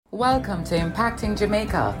Welcome to Impacting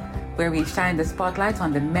Jamaica, where we shine the spotlight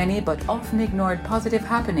on the many but often ignored positive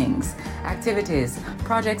happenings, activities,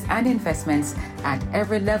 projects, and investments at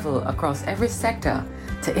every level across every sector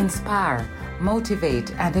to inspire,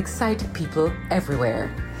 motivate, and excite people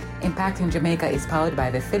everywhere. Impacting Jamaica is powered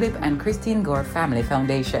by the Philip and Christine Gore Family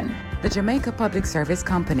Foundation, the Jamaica Public Service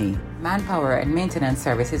Company, Manpower and Maintenance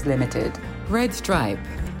Services Limited, Red Stripe,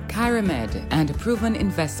 Caramed, and Proven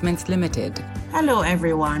Investments Limited. Hello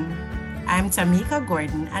everyone, I'm Tamika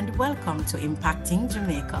Gordon and welcome to Impacting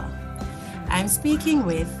Jamaica. I'm speaking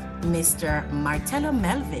with Mr. Martello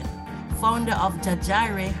Melville, founder of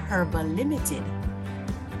Ja-Jireh Herbal Limited.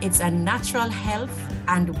 It's a natural health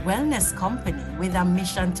and wellness company with a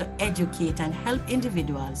mission to educate and help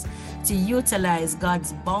individuals to utilize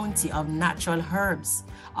God's bounty of natural herbs,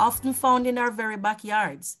 often found in our very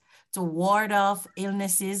backyards, to ward off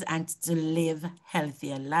illnesses and to live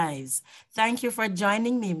healthier lives. Thank you for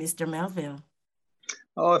joining me, Mr. Melville.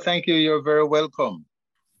 Oh, thank you. You're very welcome.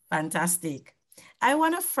 Fantastic. I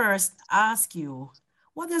want to first ask you,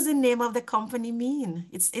 what does the name of the company mean?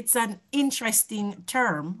 It's an interesting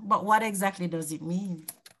term, but what exactly does it mean?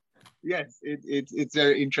 Yes, it's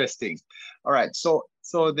very interesting. All right, so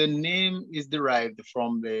the name is derived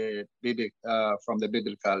from the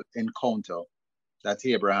biblical encounter that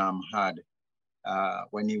Abraham had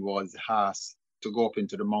when he was asked to go up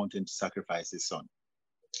into the mountain to sacrifice his son.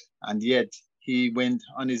 And yet he went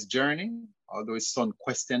on his journey, although his son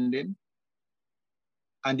questioned him,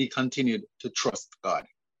 and he continued to trust God,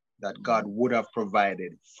 that God would have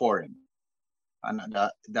provided for him. And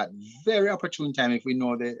that very opportune time, if we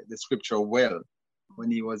know the scripture well,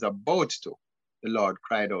 when he was about to, the Lord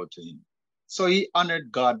cried out to him. So he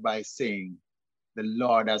honored God by saying, the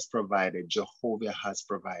Lord has provided, Jehovah has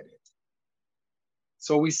provided.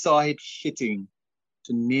 So we saw it fitting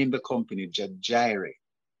to name the company Ja-Jireh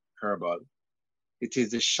Herbal. It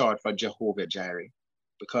is the short for Jehovah Jireh,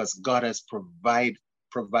 because God has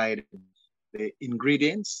provided the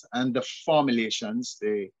ingredients and the formulations,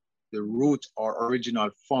 the root or original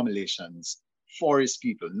formulations for his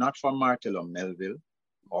people, not for Martello Melville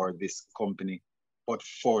or this company, but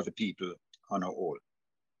for the people on a whole.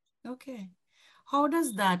 Okay. How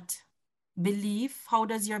does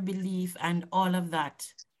your belief and all of that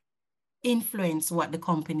influence what the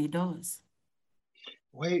company does?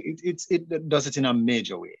 Well, it does it in a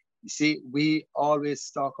major way. You see, we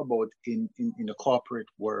always talk about in the corporate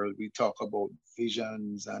world, we talk about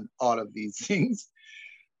visions and all of these things.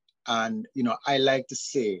 And, I like to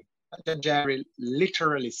say that Ja-Jireh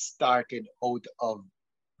literally started out of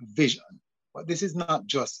vision. But this is not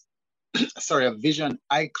just, a vision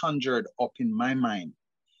I conjured up in my mind.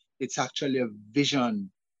 It's actually a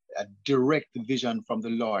vision, a direct vision from the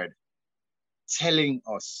Lord, telling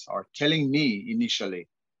us or telling me initially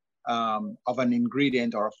of an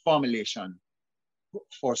ingredient or a formulation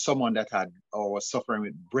for someone that had or was suffering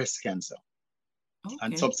with breast cancer. Okay.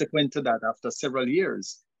 And subsequent to that, after several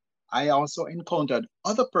years, I also encountered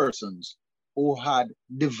other persons who had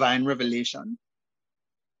divine revelation.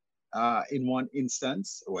 In one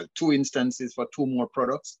instance, well, two instances for two more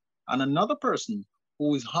products, and another person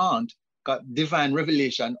whose aunt got divine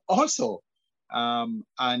revelation also.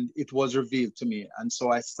 And it was revealed to me. And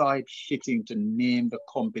so I saw it fitting to name the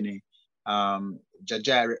company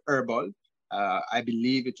Ja-Jireh Herbal. I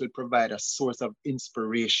believe it will provide a source of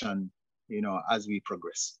inspiration, as we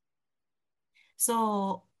progress.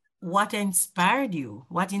 So what inspired you?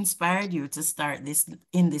 What inspired you to start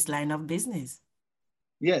in this line of business?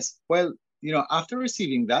 Yes, well, after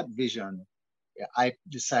receiving that vision, I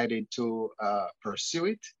decided to pursue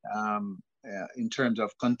it in terms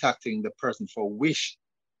of contacting the person for which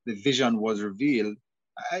the vision was revealed.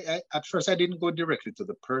 At first, I didn't go directly to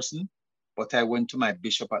the person, but I went to my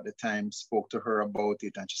bishop at the time, spoke to her about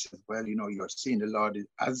it, and she said, well, you're seeing the Lord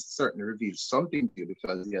has certainly revealed something to you,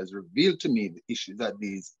 because he has revealed to me the issues that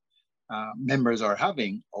these members are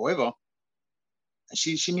having. However,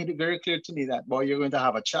 she made it very clear to me that, boy, you're going to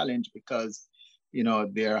have a challenge, because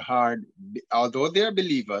they're hard, although they're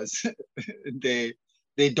believers, they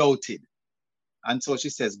doubted. And so she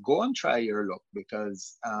says, go and try your luck,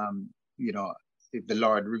 because if the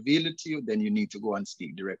Lord revealed it to you, then you need to go and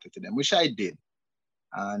speak directly to them, which I did.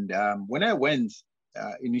 And when I went,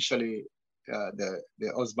 initially, the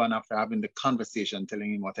husband, after having the conversation,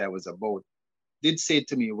 telling him what I was about, did say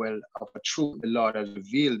to me, well, of a truth, the Lord has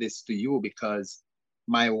revealed this to you, because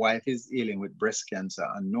my wife is ailing with breast cancer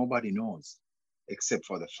and nobody knows except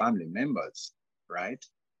for the family members, right?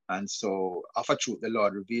 And so, of a truth, the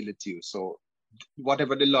Lord revealed it to you. So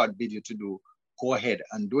whatever the Lord bid you to do, go ahead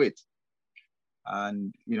and do it.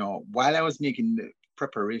 And, while I was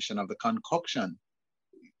preparation of the concoction,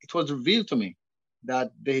 it was revealed to me that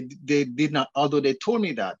they did not, although they told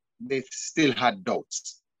me that, they still had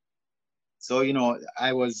doubts. So, you know,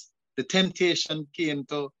 the temptation came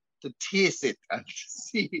to taste it and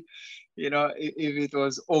see, you know, if it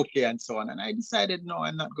was okay and so on. And I decided, no,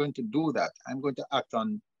 I'm not going to do that. I'm going to act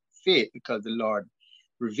on faith because the Lord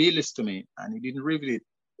revealed this to me, and he didn't reveal it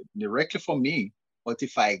directly for me. But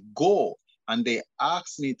if I go and they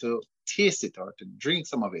ask me to taste it or to drink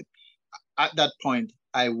some of it, at that point,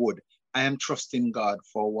 I would. I am trusting God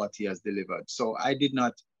for what he has delivered. So I did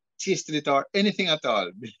not taste it or anything at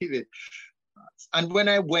all, believe it. And when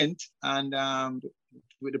I went and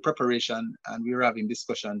with the preparation and we were having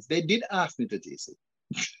discussions, they did ask me to taste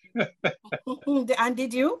it. And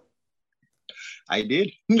did you? I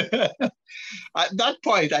did. At that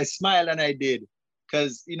point, I smiled and I did.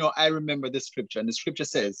 Because, you know, I remember the scripture, and the scripture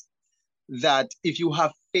says that if you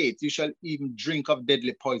have faith, you shall even drink of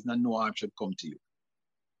deadly poison and no harm should come to you.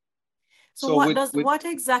 So what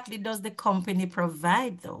exactly does the company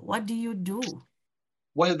provide, though? What do you do?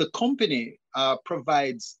 Well, the company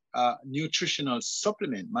provides nutritional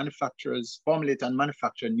supplement. Manufacturers formulate and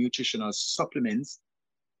manufacture nutritional supplements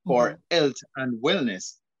for health and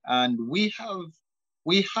wellness. And we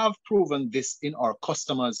have proven this in our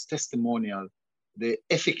customers' testimonial, the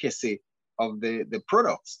efficacy of the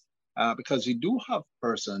products, because we do have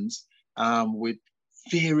persons with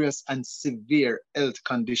various and severe health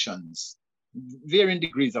conditions, varying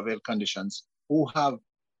degrees of health conditions, who have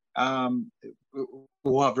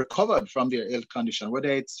recovered from their health condition, whether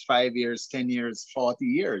it's 5 years, 10 years, 40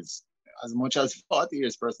 years, as much as 40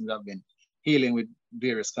 years persons have been healing with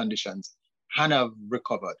various conditions and have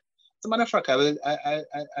recovered. As a matter of fact,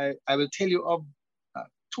 I will tell you of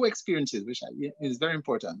two experiences, which is very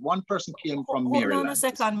important. One person came from Maryland. Hold on a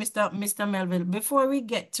second, Mr. Melville. Before we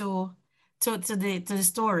get to the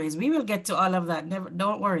stories, we will get to all of that.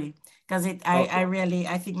 Don't worry, because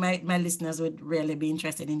I think my listeners would really be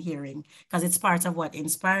interested in hearing, because it's part of what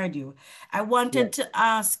inspired you. I wanted to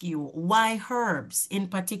ask you, why herbs in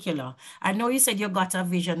particular? I know you said you got a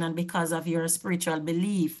vision and because of your spiritual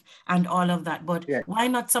belief and all of that, but why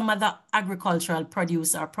not some other agricultural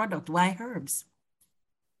produce or product? Why herbs?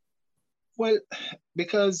 Well,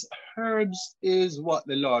 because herbs is what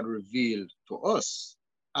the Lord revealed to us.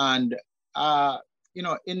 And, you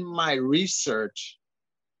know, in my research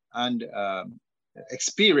and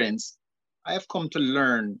experience, I have come to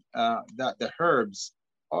learn that the herbs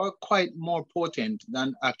are quite more potent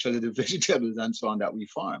than actually the vegetables and so on that we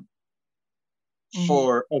farm,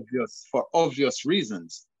 for obvious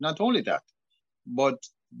reasons. Not only that, but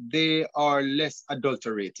they are less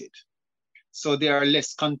adulterated. So there are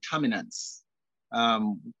less contaminants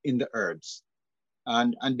in the herbs.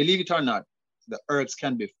 And believe it or not, the herbs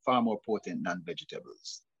can be far more potent than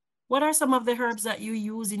vegetables. What are some of the herbs that you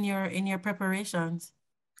use in your preparations?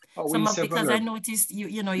 Because I noticed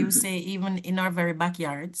you say even in our very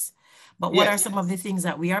backyards, but what are some of the things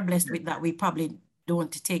that we are blessed with that we probably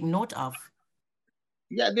don't take note of?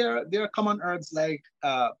 Yeah, there are common herbs like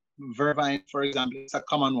vervine, for example. It's a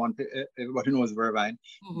common one. Everybody knows vervine.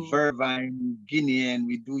 Vervine, guinean.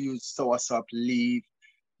 We do use soursop leaf.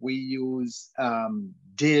 We use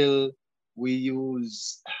dill. We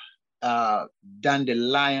use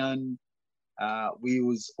dandelion. We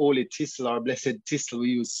use holy thistle or blessed thistle. We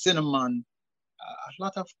use cinnamon. A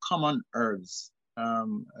lot of common herbs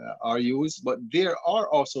are used, but there are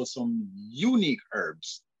also some unique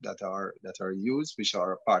herbs that are used, which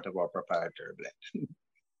are a part of our proprietary blend.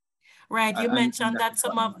 Right. You mentioned that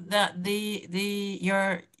some of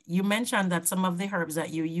you mentioned that some of the herbs that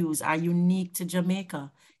you use are unique to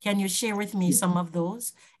Jamaica. Can you share with me some of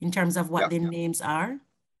those in terms of what the names are?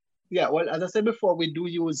 Yeah, well, as I said before, we do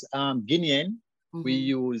use guinean. We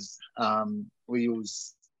use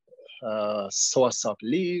soursop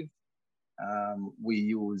leaf. We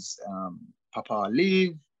use papa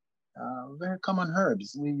leaf. Very common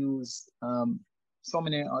herbs. We use so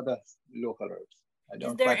many other local herbs.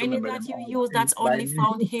 Is there any that you use that's only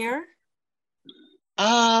found here?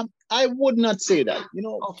 I would not say that. You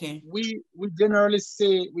know, we generally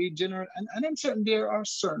say and I'm certain there are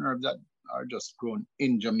certain herbs that are just grown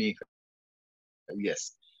in Jamaica.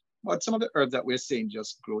 Yes. But some of the herbs that we're saying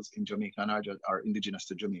just grows in Jamaica and are indigenous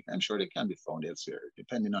to Jamaica. I'm sure they can be found elsewhere,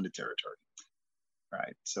 depending on the territory.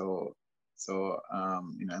 Right. So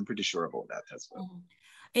you know, I'm pretty sure about that as well.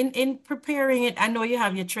 In preparing it, I know you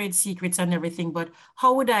have your trade secrets and everything, but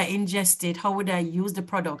how would I ingest it? How would I use the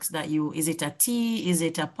products that is it a tea? Is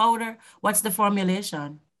it a powder? What's the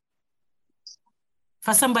formulation?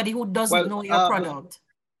 For somebody who doesn't know your product.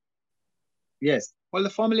 Yes. Well, the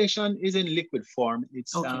formulation is in liquid form.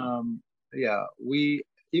 It's Okay. yeah.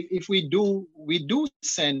 If we do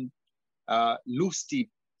send loose tea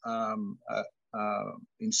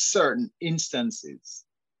in certain instances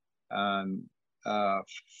um, uh,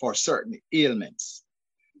 for certain ailments.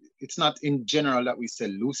 It's not in general that we sell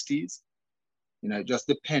loose teas, just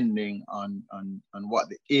depending on what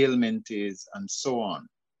the ailment is and so on.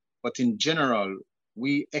 But in general,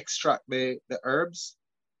 we extract the herbs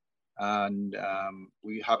and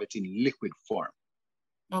we have it in liquid form.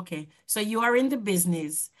 Okay, so you are in the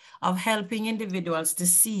business of helping individuals to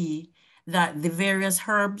see that the various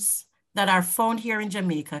herbs that are found here in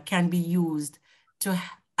Jamaica can be used to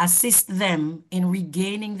assist them in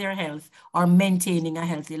regaining their health or maintaining a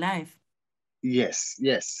healthy life. Yes,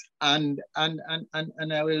 yes, and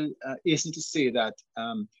I will hasten to say that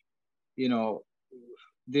you know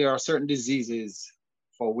there are certain diseases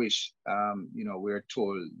for which we're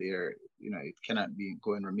told it cannot be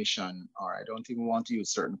go in remission, or I don't even want to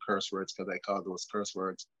use certain curse words because I call those curse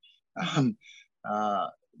words. Um, uh,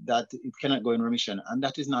 that it cannot go in remission, and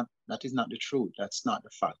that is not the truth. That's not the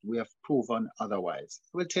fact. We have proven otherwise.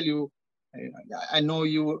 I will tell you. I know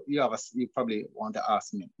you probably want to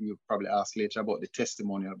ask me. You probably ask later about the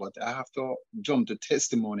testimonial, but I have to jump to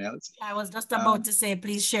testimonials. I was just about to say,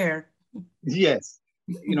 please share. Yes,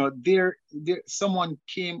 there someone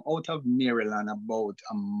came out of Maryland about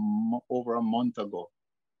over a month ago,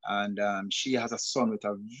 and she has a son with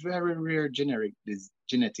a very rare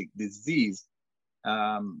genetic disease.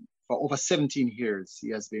 For over 17 years,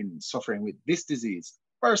 he has been suffering with this disease.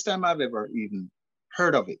 First time I've ever even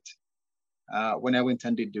heard of it. When I went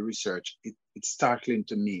and did the research, it's startling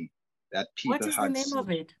to me that What people is the had name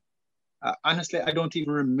of it? honestly, I don't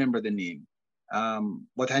even remember the name.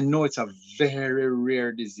 But I know it's a very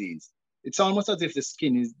rare disease. It's almost as if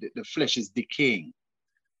the flesh is decaying,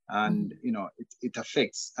 and it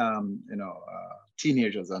affects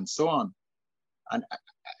teenagers and so on. And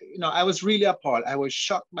I was really appalled. I was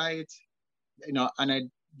shocked by it, and I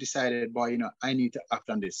decided, boy, I need to act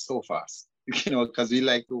on this so fast, because we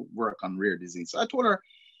like to work on rare disease. So I told her,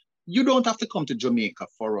 you don't have to come to Jamaica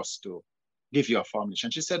for us to give you a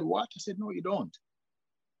formulation. She said, what? I said, no, you don't.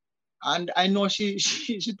 And I know she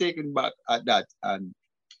taken back at that. And,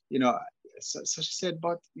 so she said,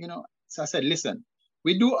 but, so I said, listen,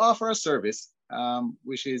 we do offer a service,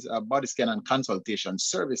 which is a body scan and consultation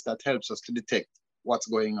service that helps us to detect what's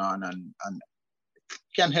going on and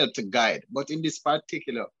can help to guide. But on this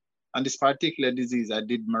particular disease, I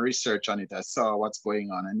did my research on it. I saw what's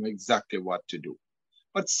going on. I knew exactly what to do.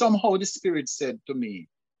 But somehow the spirit said to me,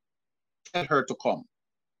 tell her to come.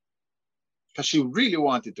 Because she really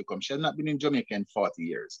wanted to come. She had not been in Jamaica in 40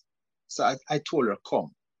 years. So I told her,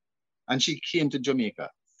 come. And she came to Jamaica.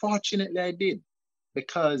 Fortunately, I did.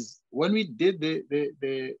 Because when we did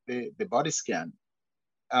the body scan,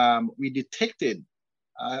 we detected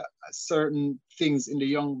certain things in the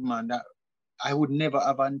young man that I would never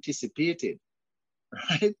have anticipated,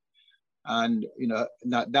 right? And,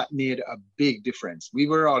 that made a big difference. We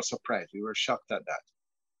were all surprised. We were shocked at that.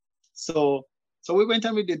 So we went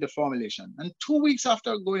and we did the formulation. And 2 weeks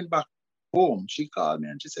after going back home, she called me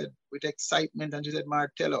and she said, with excitement, and she said,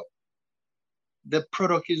 Martello, the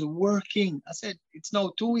product is working. I said, it's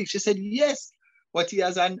now 2 weeks. She said, yes. But he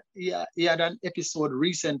had an episode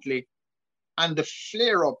recently, and the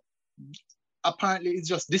flare-up apparently is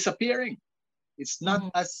just disappearing. It's not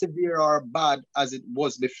as severe or bad as it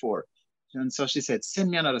was before. And so she said, send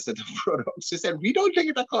me another set of products. She said, we don't take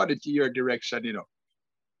it according to your direction,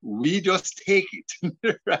 we just take it,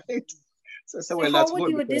 right? So well, how that's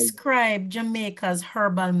would good. you describe Jamaica's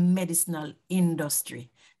herbal medicinal industry?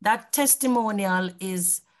 That testimonial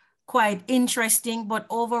is quite interesting, but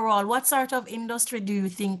overall, what sort of industry do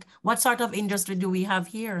we have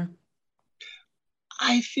here?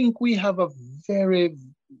 I think we have a very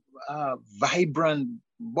vibrant,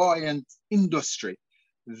 buoyant industry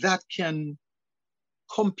that can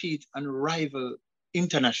compete and rival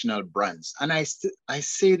international brands. And I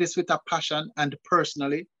say this with a passion and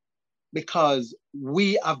personally, because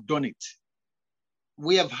we have done it.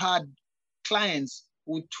 We have had clients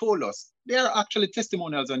who told us, there are actually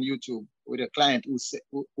testimonials on YouTube with a client who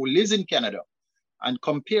lives in Canada and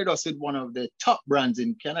compared us with one of the top brands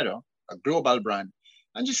in Canada, a global brand.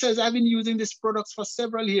 And she says, I've been using these products for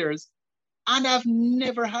several years and I've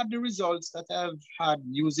never had the results that I've had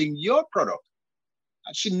using your product.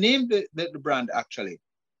 And she named the brand actually.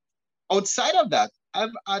 Outside of that, I've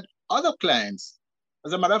had other clients.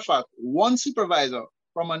 As a matter of fact, one supervisor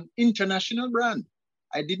from an international brand.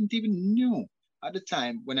 I didn't even know at the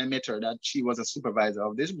time when I met her that she was a supervisor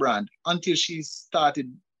of this brand until she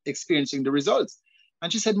started experiencing the results.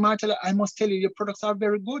 And she said, Martella, I must tell you, your products are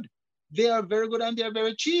very good. They are very good and they are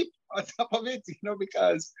very cheap on top of it, you know,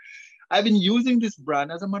 because I've been using this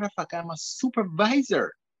brand. As a matter of fact, I'm a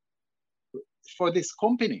supervisor for this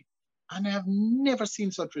company, and I have never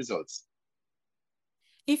seen such results.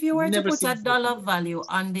 If you were to Never put a seen dollar value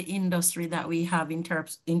on the industry that we have in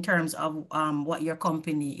terms of what your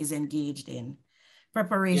company is engaged in,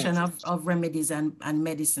 preparation Yes. of remedies and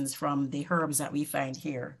medicines from the herbs that we find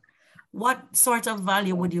here, what sort of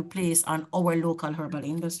value would you place on our local herbal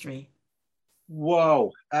industry?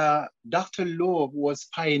 Wow. Dr. Loeb was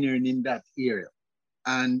pioneering in that area,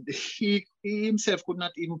 and he himself could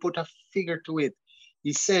not even put a figure to it.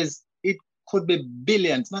 He says it could be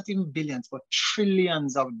billions, not even billions, but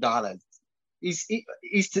trillions of dollars. He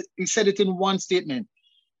said it in one statement.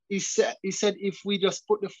 He said if we just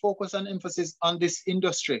put the focus and emphasis on this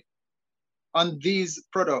industry, on these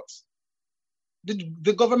products,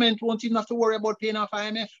 the government won't even have to worry about paying off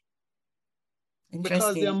IMF,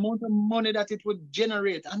 because the amount of money that it would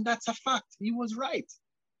generate, and that's a fact. He was right.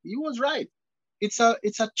 He was right. It's a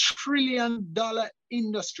 $1 trillion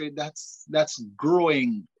industry that's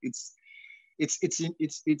growing. It's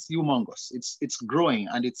humongous. It's growing,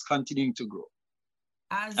 and it's continuing to grow.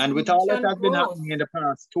 And with all that has been happening in the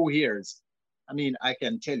past 2 years, I mean, I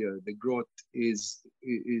can tell you the growth is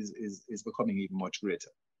becoming even much greater.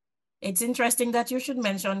 It's interesting that you should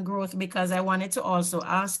mention growth, because I wanted to also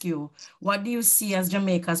ask you, what do you see as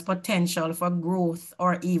Jamaica's potential for growth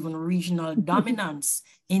or even regional dominance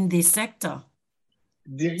in this sector?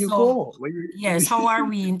 There you go. Yes, how are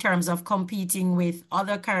we in terms of competing with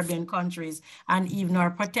other Caribbean countries and even our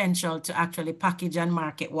potential to actually package and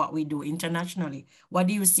market what we do internationally? What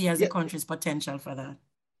do you see as the country's potential for that?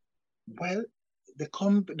 Well,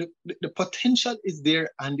 the potential is there,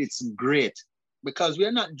 and it's great, because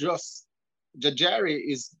we're not just, Ja-Jireh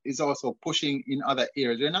is also pushing in other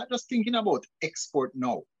areas. We're not just thinking about export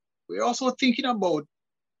now. We're also thinking about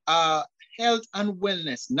health and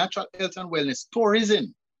wellness, natural health and wellness,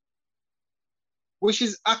 tourism, which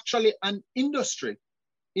is actually an industry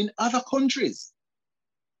in other countries.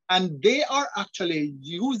 And they are actually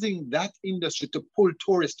using that industry to pull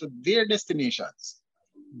tourists to their destinations.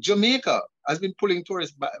 Jamaica has been pulling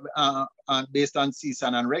tourists based on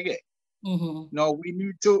season and reggae. Mm-hmm. Now we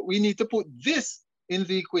need to put this in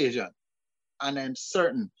the equation, and I'm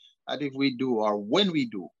certain that if we do, or when we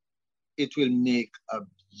do, it will make a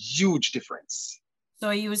huge difference.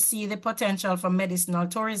 So you see the potential for medicinal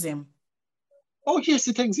tourism? Oh yes,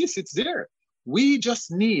 it exists. It's there. We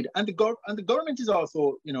just need, and the government is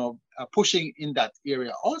also, pushing in that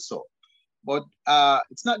area also. But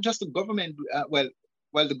it's not just the government.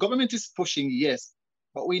 Well, the government is pushing, yes,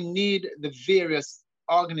 but we need the various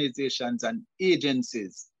organizations and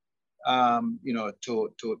agencies,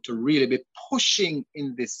 to really be pushing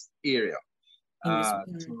in this area,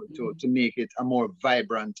 to make it a more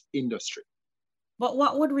vibrant industry. But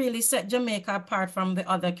what would really set Jamaica apart from the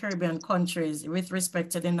other Caribbean countries with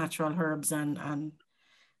respect to the natural herbs and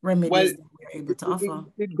remedies that we're able to offer?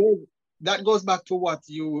 That goes back to what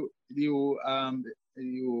you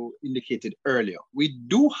indicated earlier. We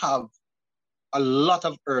do have a lot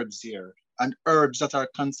of herbs here, and herbs that are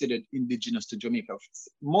considered indigenous to Jamaica,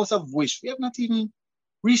 most of which we have not even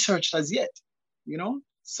researched as yet.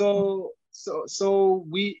 So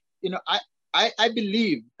we, I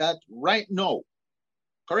believe that right now,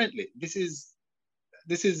 currently, this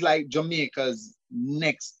is like Jamaica's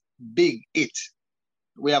next big hit.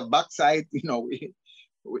 We have backside,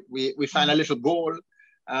 we find a little goal,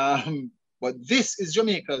 but this is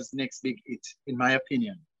Jamaica's next big hit, in my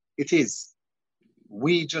opinion. It is.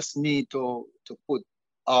 We just need to put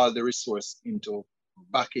all the resource into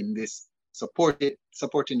backing this, supporting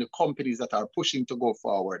the companies that are pushing to go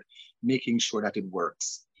forward, making sure that it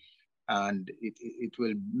works, and it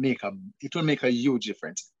will make a huge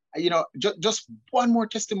difference. Just one more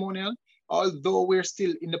testimonial, although we're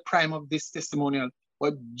still in the prime of this testimonial,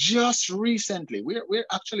 but just recently, we're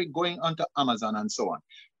actually going onto Amazon and so on.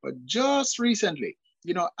 But just recently,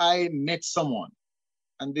 I met someone,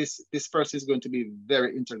 and this person is going to be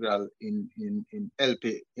very integral in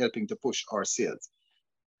helping to push our sales.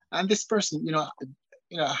 And this person,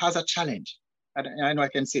 has a challenge. I know I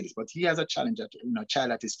can say this, but he has a challenge, that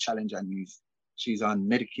child that is challenged, and she's on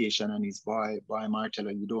medication, and he's boy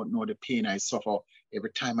Martella, you don't know the pain I suffer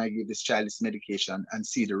every time I give this child this medication and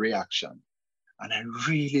see the reaction. And I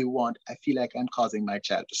feel like I'm causing my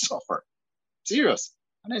child to suffer. Serious.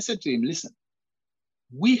 And I said to him, listen,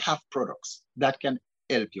 we have products that can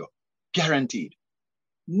help you, guaranteed.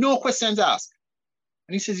 No questions asked.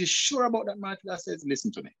 And he says, you sure about that, Martella? I says,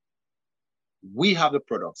 listen to me. We have the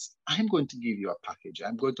products. I'm going to give you a package.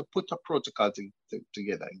 I'm going to put a protocol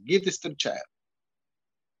together. Give this to the child.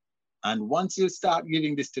 And once you start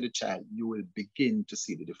giving this to the child, you will begin to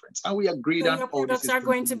see the difference. And we agreed on your how this products are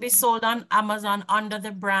going to be sold on Amazon under the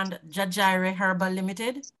brand Ja-Jireh Herbal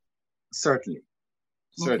Limited? Certainly.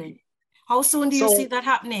 Certainly. Okay. How soon do you see that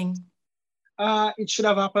happening? It should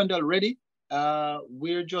have happened already.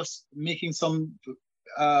 We're just making some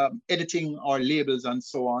editing our labels and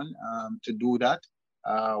so on to do that.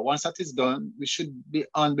 Once that is done, we should be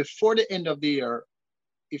on before the end of the year.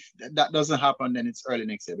 If that doesn't happen, then it's early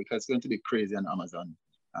next year because it's going to be crazy on Amazon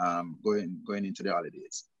going into the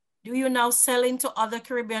holidays. Do you now sell into other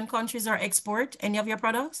Caribbean countries or export any of your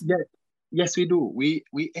products? Yes, we do. We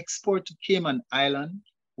export to Cayman Island.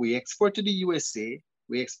 We export to the USA.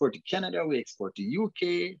 We export to Canada. We export to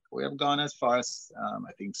UK. We have gone as far as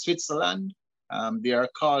I think Switzerland. There are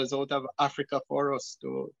calls out of Africa for us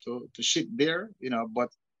to ship there. But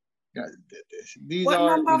these what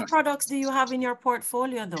are. Number of products do you have in your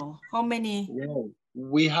portfolio, though? How many? Yeah,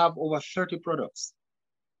 we have over 30 products.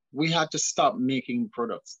 We had to stop making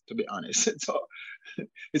products, to be honest. So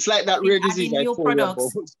it's like that rare disease I told you about.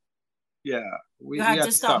 Yeah, we had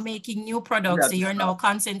to stop making new products. So you're now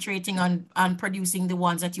concentrating on producing the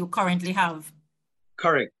ones that you currently have.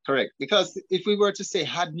 Correct. Because if we were to say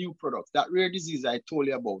had new products, that rare disease I told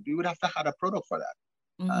you about, we would have to have a product for that.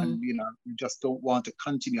 And we just don't want to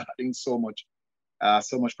continue having so much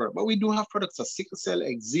product. But we do have products for sickle cell,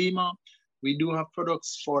 eczema. We do have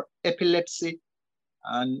products for epilepsy,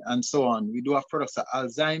 and so on. We do have products for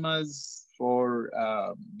Alzheimer's, for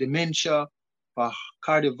dementia, for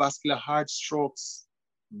cardiovascular, heart strokes,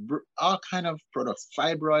 all kind of products,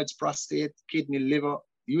 fibroids, prostate, kidney, liver,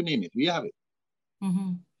 you name it, we have it.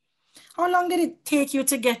 How long did it take you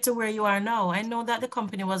to get to where you are now? I know that the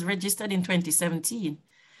company was registered in 2017,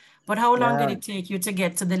 but how long did it take you to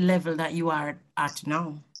get to the level that you are at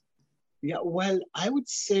now? Yeah, well, I would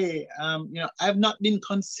say, I've not been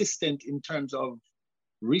consistent in terms of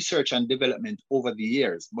research and development over the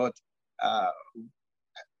years, but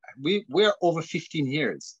we're over 15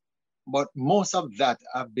 years, but most of that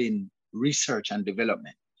have been research and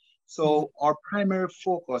development. So our primary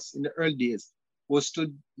focus in the early days was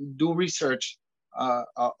to do research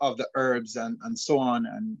of the herbs and so on,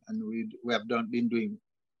 and we have been doing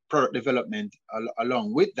product development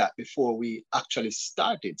along with that before we actually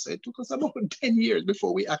started. So it took us about 10 years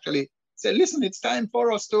before we actually said, listen, it's time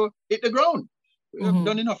for us to hit the ground. We have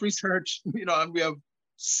done enough research, and we have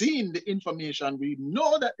seen the information. We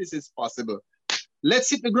know that this is possible. Let's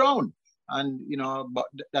hit the ground. And, but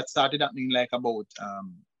that started happening like about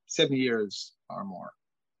 7 years or more.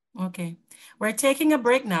 Okay. We're taking a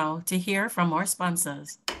break now to hear from our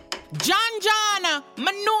sponsors. John, I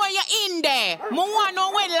know you're in there. I want to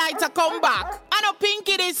know when lights are come back. I know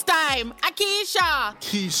Pinky this time.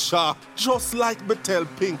 Keisha, just like me tell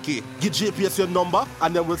Pinky, give JPS your number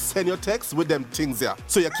and then we'll send your text with them things here.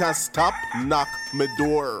 So you can't stop, knock me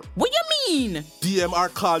door. What you mean? DM or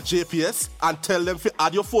call JPS and tell them to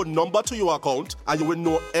add your phone number to your account and you will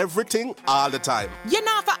know everything all the time. You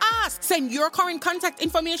never ask. Send your current contact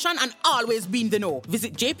information and always be in the know.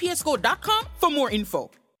 Visit jpsco.com for more info.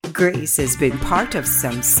 Grace has been part of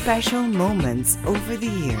some special moments over the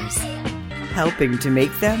years, helping to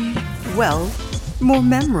make them, well, more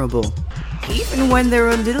memorable, even when they're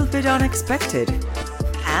a little bit unexpected.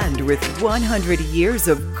 And with 100 years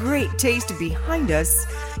of great taste behind us,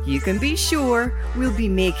 you can be sure we'll be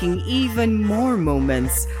making even more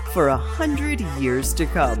moments for 100 years to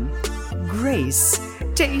come. Grace,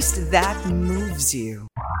 taste that moves you.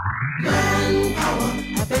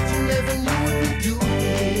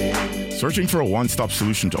 Searching for a one-stop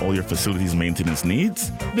solution to all your facilities maintenance needs?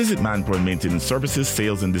 Visit Manpoint Maintenance Services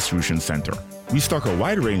Sales and Distribution Center. We stock a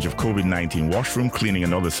wide range of COVID-19 washroom cleaning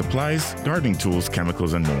and other supplies, gardening tools,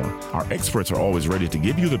 chemicals, and more. Our experts are always ready to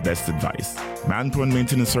give you the best advice. Manpoint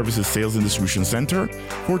Maintenance Services Sales and Distribution Center,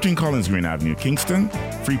 14 Collins Green Avenue, Kingston,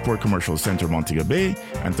 Freeport Commercial Center, Montego Bay,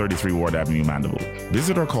 and 33 Ward Avenue, Mandeville.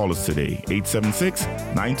 Visit or call us today,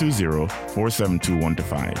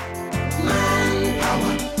 876-920-47215.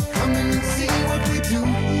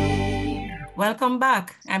 Welcome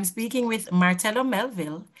back. I'm speaking with Martello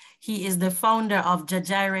Melville. He is the founder of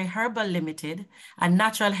Ja-Jireh Herbal Limited, a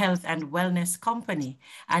natural health and wellness company.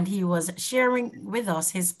 And he was sharing with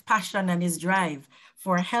us his passion and his drive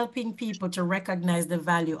for helping people to recognize the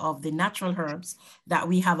value of the natural herbs that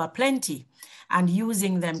we have aplenty and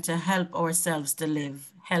using them to help ourselves to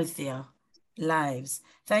live healthier lives.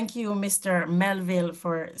 Thank you, Mr. Melville,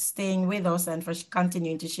 for staying with us and for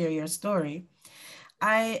continuing to share your story.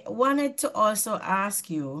 I wanted to also ask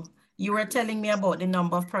you, You were telling me about the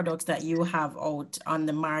number of products that you have out on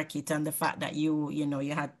the market and the fact that you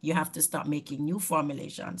have to start making new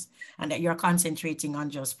formulations and that you're concentrating on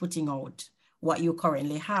just putting out what you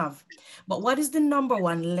currently have. But what is the number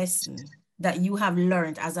one lesson that you have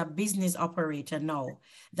learned as a business operator now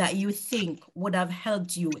that you think would have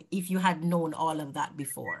helped you if you had known all of that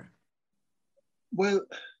before? Well,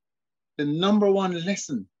 the number one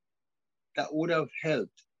lesson that would have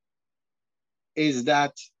helped is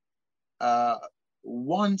that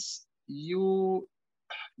once you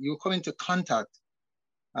come into contact,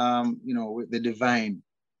 with the divine,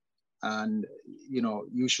 and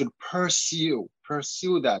you should pursue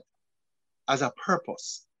that as a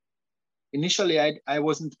purpose. Initially, I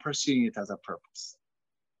wasn't pursuing it as a purpose,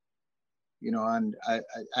 and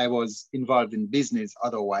I was involved in business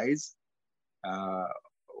otherwise,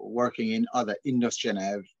 working in other industry, and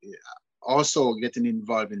I've also getting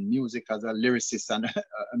involved in music as a lyricist and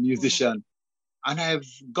a musician. And I've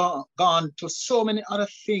gone to so many other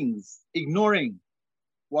things, ignoring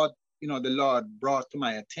what, the Lord brought to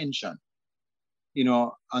my attention,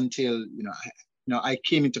 until, I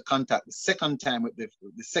came into contact the second time with the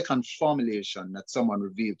second formulation that someone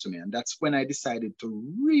revealed to me. And that's when I decided to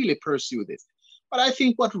really pursue this. But I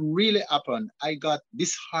think what really happened, I got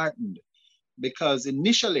disheartened because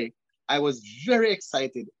initially I was very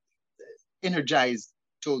excited, energized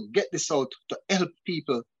to get this out, to help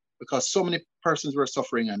people, because so many persons were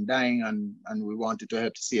suffering and dying, and we wanted to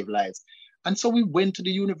help to save lives. And so we went to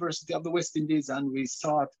the University of the West Indies and we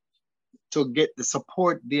sought to get the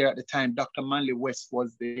support there. At the time, Dr. Manley West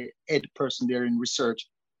was the head person there in research.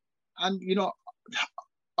 And,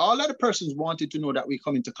 all other persons wanted to know that we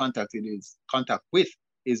come into contact with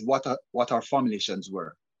is what our formulations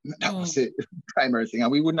were. That was the primary thing.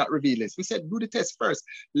 And we would not reveal this. We said, do the test first.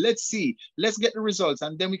 Let's see. Let's get the results.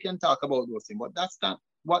 And then we can talk about those things. But that's not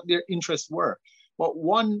what their interests were. But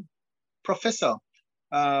one professor,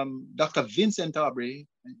 Dr. Vincent Aubrey,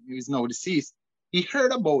 who is now deceased, he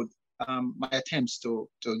heard about my attempts to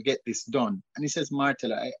get this done. And he says,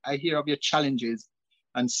 Martella, I hear of your challenges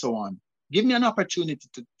and so on. Give me an opportunity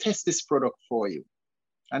to test this product for you.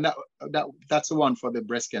 And that's the one for the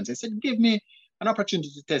breast cancer. He said, give me an opportunity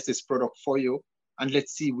to test this product for you, and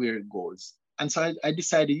let's see where it goes. And so I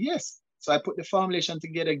decided, yes. So I put the formulation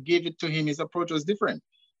together, gave it to him. His approach was different.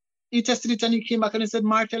 He tested it and he came back and he said,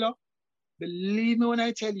 Martella, believe me when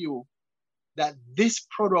I tell you that this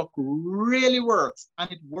product really works,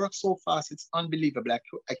 and it works so fast, it's unbelievable.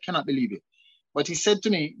 I cannot believe it. But he said to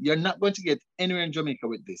me, you're not going to get anywhere in Jamaica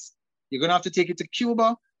with this. You're going to have to take it to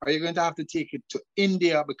Cuba, or you're going to have to take it to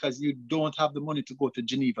India, because you don't have the money to go to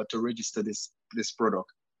Geneva to register this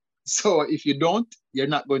product. So if you don't, you're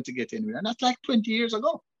not going to get anywhere. And that's like 20 years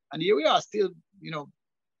ago. And here we are still,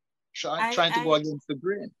 trying to go against the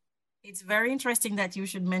grain. It's very interesting that you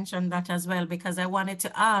should mention that as well, because I wanted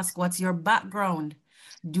to ask, what's your background?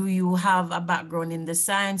 Do you have a background in the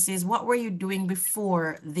sciences? What were you doing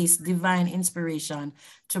before this divine inspiration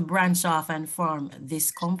to branch off and form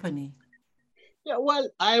this company? Yeah, well,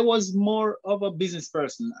 I was more of a business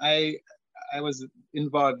person. I was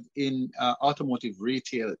involved in automotive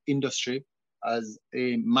retail industry as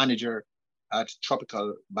a manager at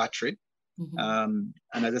Tropical Battery. And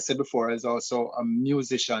as I said before, I was also a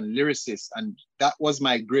musician, lyricist, and that was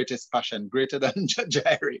my greatest passion, greater than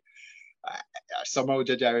Ja-Jireh. Somehow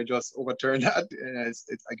Ja-Jireh just overturned that.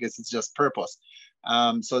 I guess it's just purpose.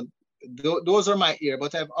 So those are my ear,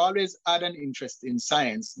 but I've always had an interest in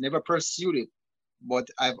science, never pursued it, but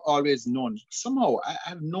I've always known, somehow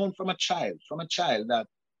I've known from a child that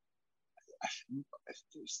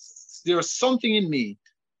there's something in me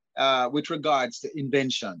with regards to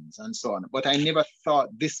inventions and so on. But I never thought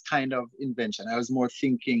this kind of invention. I was more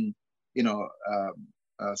thinking,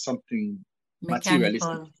 something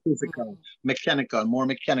materialistic, physical, mechanical, more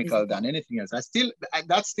mechanical than anything else.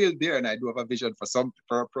 That's still there, and I do have a vision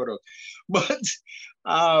for a product. But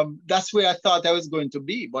that's where I thought I was going to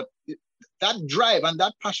be. But that drive and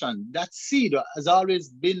that passion, that seed has always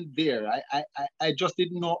been there. I just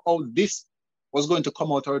didn't know how this was going to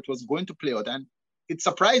come out, or it was going to play out. And it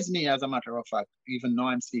surprised me, as a matter of fact, even though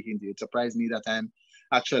I'm speaking to you, it surprised me that I'm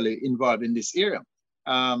actually involved in this area.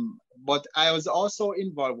 But I was also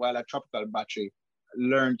involved while at Tropical Battery,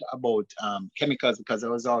 learned about chemicals, because I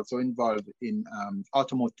was also involved in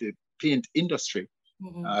automotive paint industry.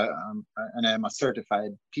 And I'm a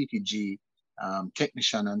certified PPG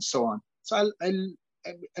technician and so on. So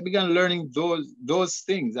I began learning those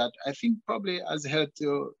things that I think probably has helped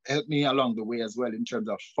me along the way as well in terms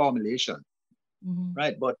of formulation.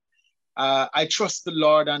 Right. But I trust the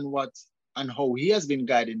Lord and what and how he has been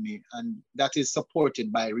guiding me, and that is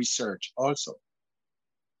supported by research also.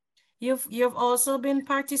 You've also been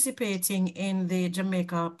participating in the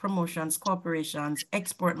Jamaica Promotions Corporation's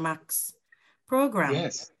Export Max program.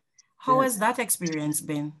 Yes. How has that experience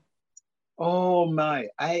been? Oh my,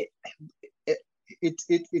 it's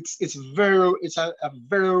a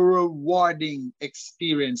very rewarding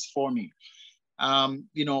experience for me.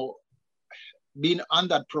 You know, being on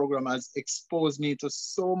that program has exposed me to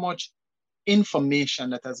so much information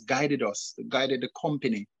that has guided us, guided the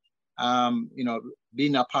company. You know,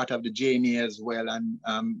 being a part of the JMA as well, and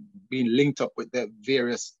being linked up with the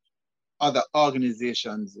various other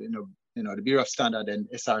organizations, you know, the Bureau of Standard and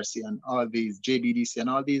SRC and all these JBDC and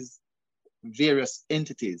all these various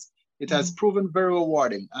entities. It has proven very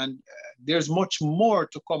rewarding, and there's much more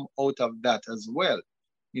to come out of that as well,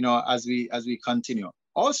 you know, as we continue.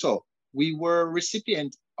 Also, we were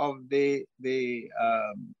recipient of the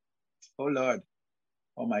oh Lord,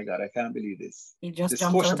 oh my God, I can't believe this. It just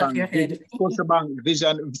jumped out of your head. Scotiabank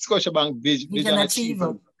Vision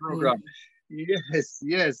Achievement Program.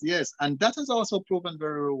 Yes. And that has also proven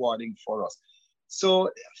very rewarding for us. So,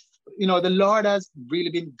 you know, the Lord has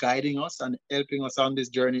really been guiding us and helping us on this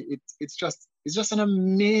journey. It's just an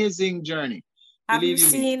amazing journey. Have you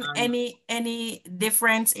seen any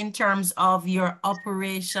difference in terms of your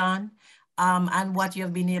operation and what you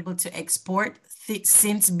have been able to export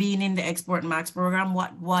since being in the Export Max program?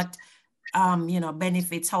 What you know,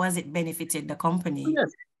 benefits? How has it benefited the company?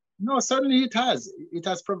 Yes. No, certainly it has. It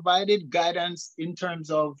has provided guidance in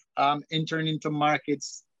terms of entering into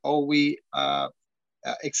markets, how we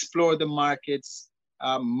explore the markets,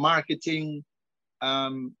 marketing,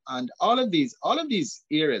 and all of these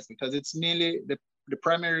areas, because it's mainly the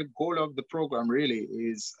primary goal of the program really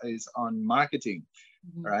is on marketing,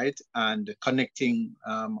 right, and connecting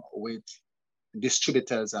with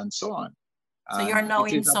distributors and so on. So you're now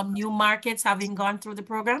in some new markets, having gone through the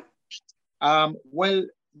program? Well,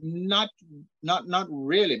 not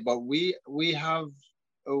really, but we have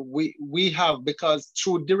because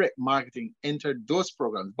through direct marketing entered those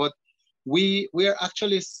programs, but we are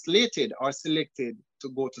actually slated or selected to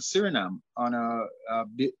go to Suriname on a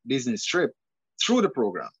business trip through the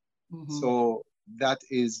program. So that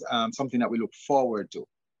is something that we look forward to.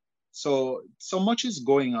 So much is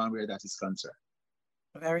going on where that is concerned.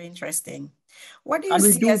 Very interesting. What do you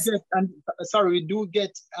see we do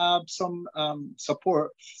get some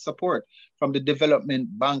support from the Development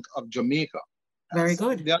Bank of Jamaica. Very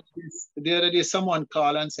good. The other day, someone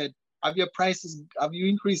called and said, have you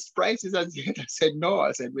increased prices as yet? I said, no.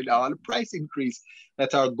 I said, with all the price increase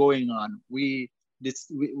that are going on, we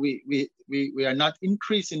are not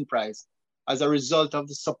increasing price as a result of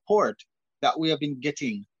the support that we have been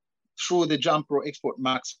getting through the JAMPRO Export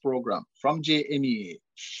Max program from JMEA,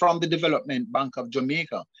 from the Development Bank of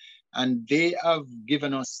Jamaica. And they have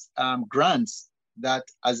given us grants that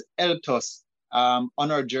has helped us on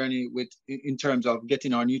our journey in terms of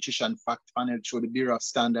getting our nutrition fact panel through the Bureau of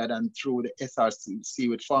Standard and through the SRC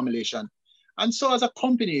with formulation. And so as a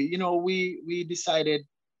company, you know, we decided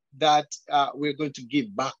that we're going to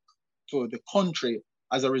give back to the country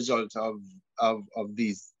as a result of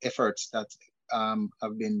these efforts that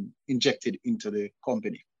have been injected into the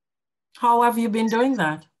company. How have you been doing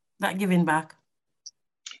that giving back?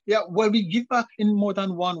 Yeah, well, we give back in more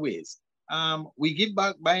than one ways. We give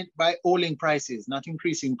back by holding prices, not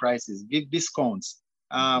increasing prices, give discounts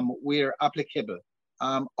where applicable.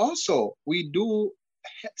 Also, we do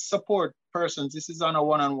support persons. This is on a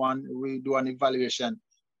one-on-one. We do an evaluation.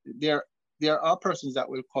 There are persons that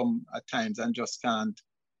will come at times and just can't,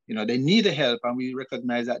 you know, they need the help, and we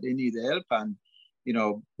recognize that they need the help. And, you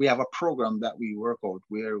know, we have a program that we work out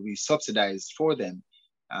where we subsidize for them,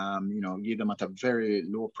 you know, give them at a very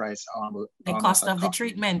low price. The cost of the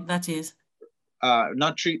treatment, that is.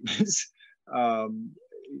 Not treatments,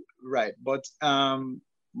 right? But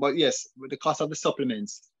yes, with the cost of the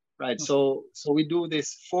supplements, right? Okay. So we do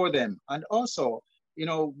this for them. And also, you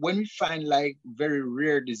know, when we find like very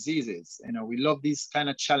rare diseases, you know, we love these kind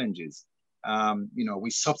of challenges. You know, we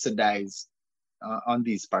subsidize on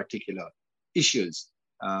these particular issues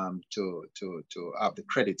to have the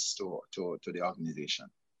credits to the organization.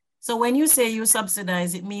 So when you say you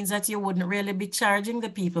subsidize, it means that you wouldn't really be charging the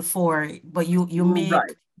people for it, but you make,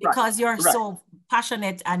 because you're so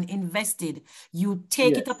passionate and invested, you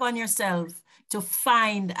take it upon yourself to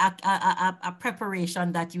find a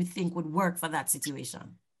preparation that you think would work for that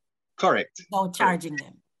situation. Correct. Without charging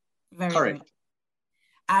them. Very correct. Good.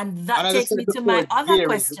 And that takes me to my other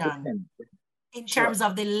question. In terms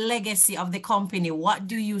of the legacy of the company, what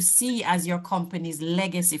do you see as your company's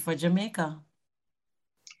legacy for Jamaica?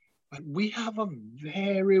 But we have a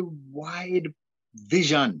very wide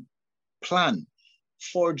vision plan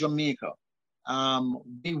for Jamaica.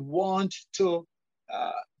 We want to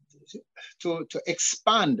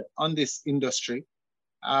expand on this industry.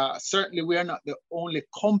 Certainly, we are not the only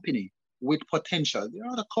company with potential. There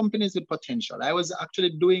are other companies with potential. I was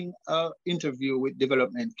actually doing an interview with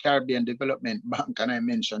Caribbean Development Bank, and I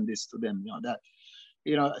mentioned this to them.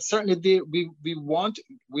 Certainly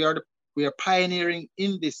we are pioneering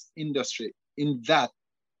in this industry. In that,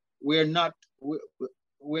 we're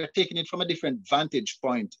taking it from a different vantage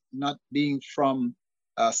point, not being from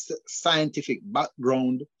a scientific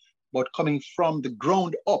background, but coming from the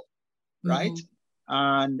ground up, right?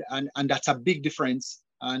 And that's a big difference.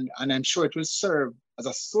 And I'm sure it will serve as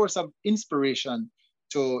a source of inspiration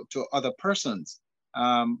to other persons.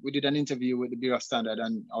 We did an interview with the Bureau of Standard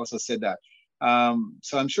and also said that.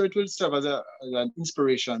 So I'm sure it will serve as an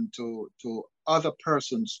inspiration to other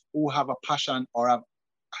persons who have a passion or have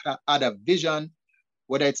had a vision,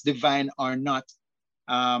 whether it's divine or not,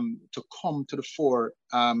 to come to the fore.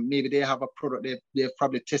 Maybe they have a product, they've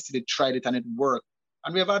probably tested it, tried it, and it worked.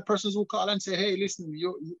 And we have had persons who call and say, hey, listen,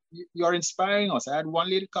 you're inspiring us. I had one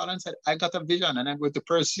lady call and said, I got a vision and I'm going to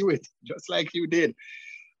pursue it, just like you did.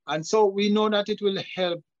 And so we know that it will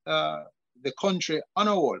help the country on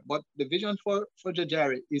a whole. But the vision for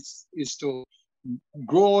Ja-Jireh is to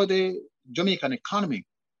grow the Jamaican economy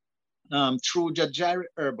through Ja-Jireh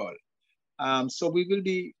Herbal. So we will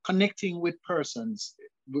be connecting with persons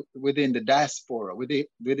within the diaspora, within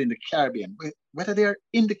the Caribbean, whether they're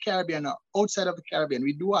in the Caribbean or outside of the Caribbean.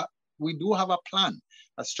 We do have a plan,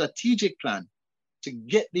 a strategic plan to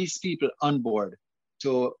get these people on board,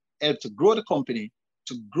 to help to grow the company,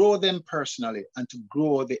 to grow them personally, and to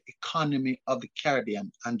grow the economy of the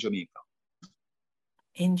Caribbean and Jamaica.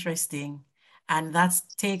 Interesting. And that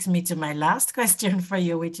takes me to my last question for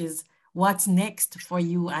you, which is, what's next for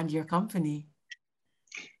you and your company?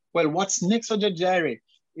 Well, what's next for Ja-Jireh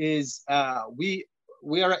is we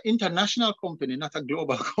are an international company, not a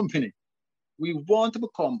global company. We want to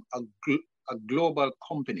become a global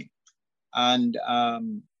company. And,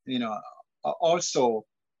 also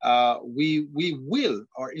we will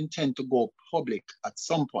or intend to go public at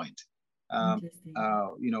some point.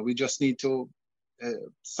 We just need to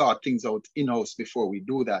sort things out in-house before we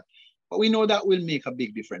do that. But we know that will make a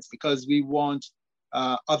big difference because we want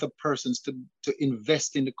other persons to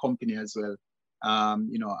invest in the company as well,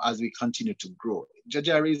 as we continue to grow.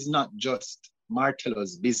 Ja-Jireh is not just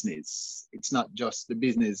Martello's business. It's not just the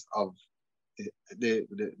business of the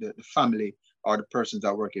family or the persons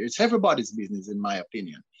that work here. It's everybody's business, in my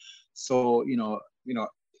opinion. So,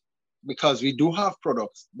 because we do have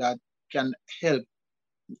products that can help,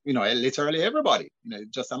 literally everybody.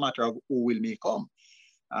 It's just a matter of who will may come.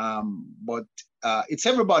 But it's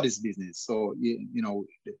everybody's business. So, the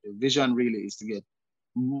vision really is to get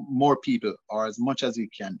more people or as much as we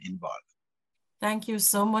can involved. Thank you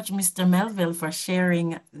so much, Mr. Melville, for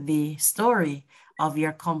sharing the story of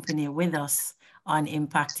your company with us on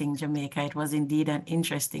Impacting Jamaica. It was indeed an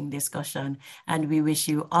interesting discussion, and we wish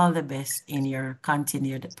you all the best in your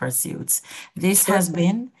continued pursuits. This has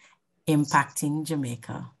been Impacting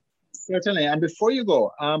Jamaica. Certainly. And before you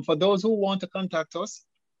go, for those who want to contact us,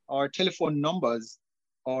 our telephone numbers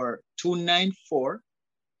are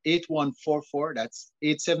 294-8144. That's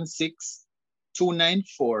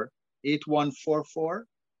 876-294-8144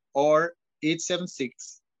 or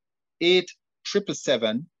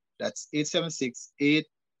 876-8777. That's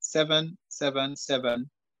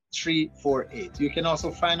 876-8777-348. You can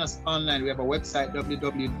also find us online. We have a website,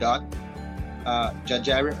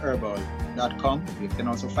 www.JaJirehHerbal.com. You can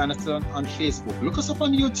also find us on Facebook. Look us up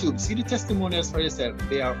on YouTube. See the testimonials for yourself.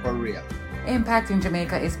 They are for real. Impacting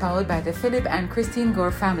Jamaica is powered by the Philip and Christine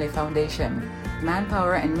Gore Family Foundation,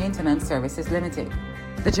 Manpower and Maintenance Services Limited,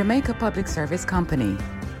 the Jamaica Public Service Company,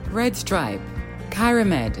 Red Stripe,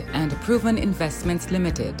 Kyramed, and Proven Investments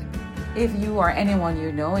Limited. If you or anyone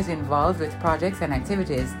you know is involved with projects and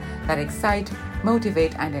activities that excite,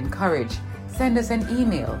 motivate, and encourage, send us an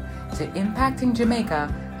email to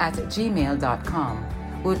impactingjamaica@gmail.com.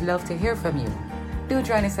 We'd love to hear from you. Do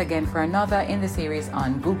join us again for another in the series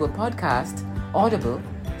on Google Podcast, Audible,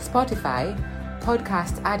 Spotify,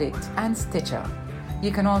 Podcast Addict, and Stitcher.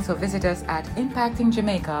 You can also visit us at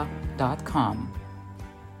impactingjamaica.com.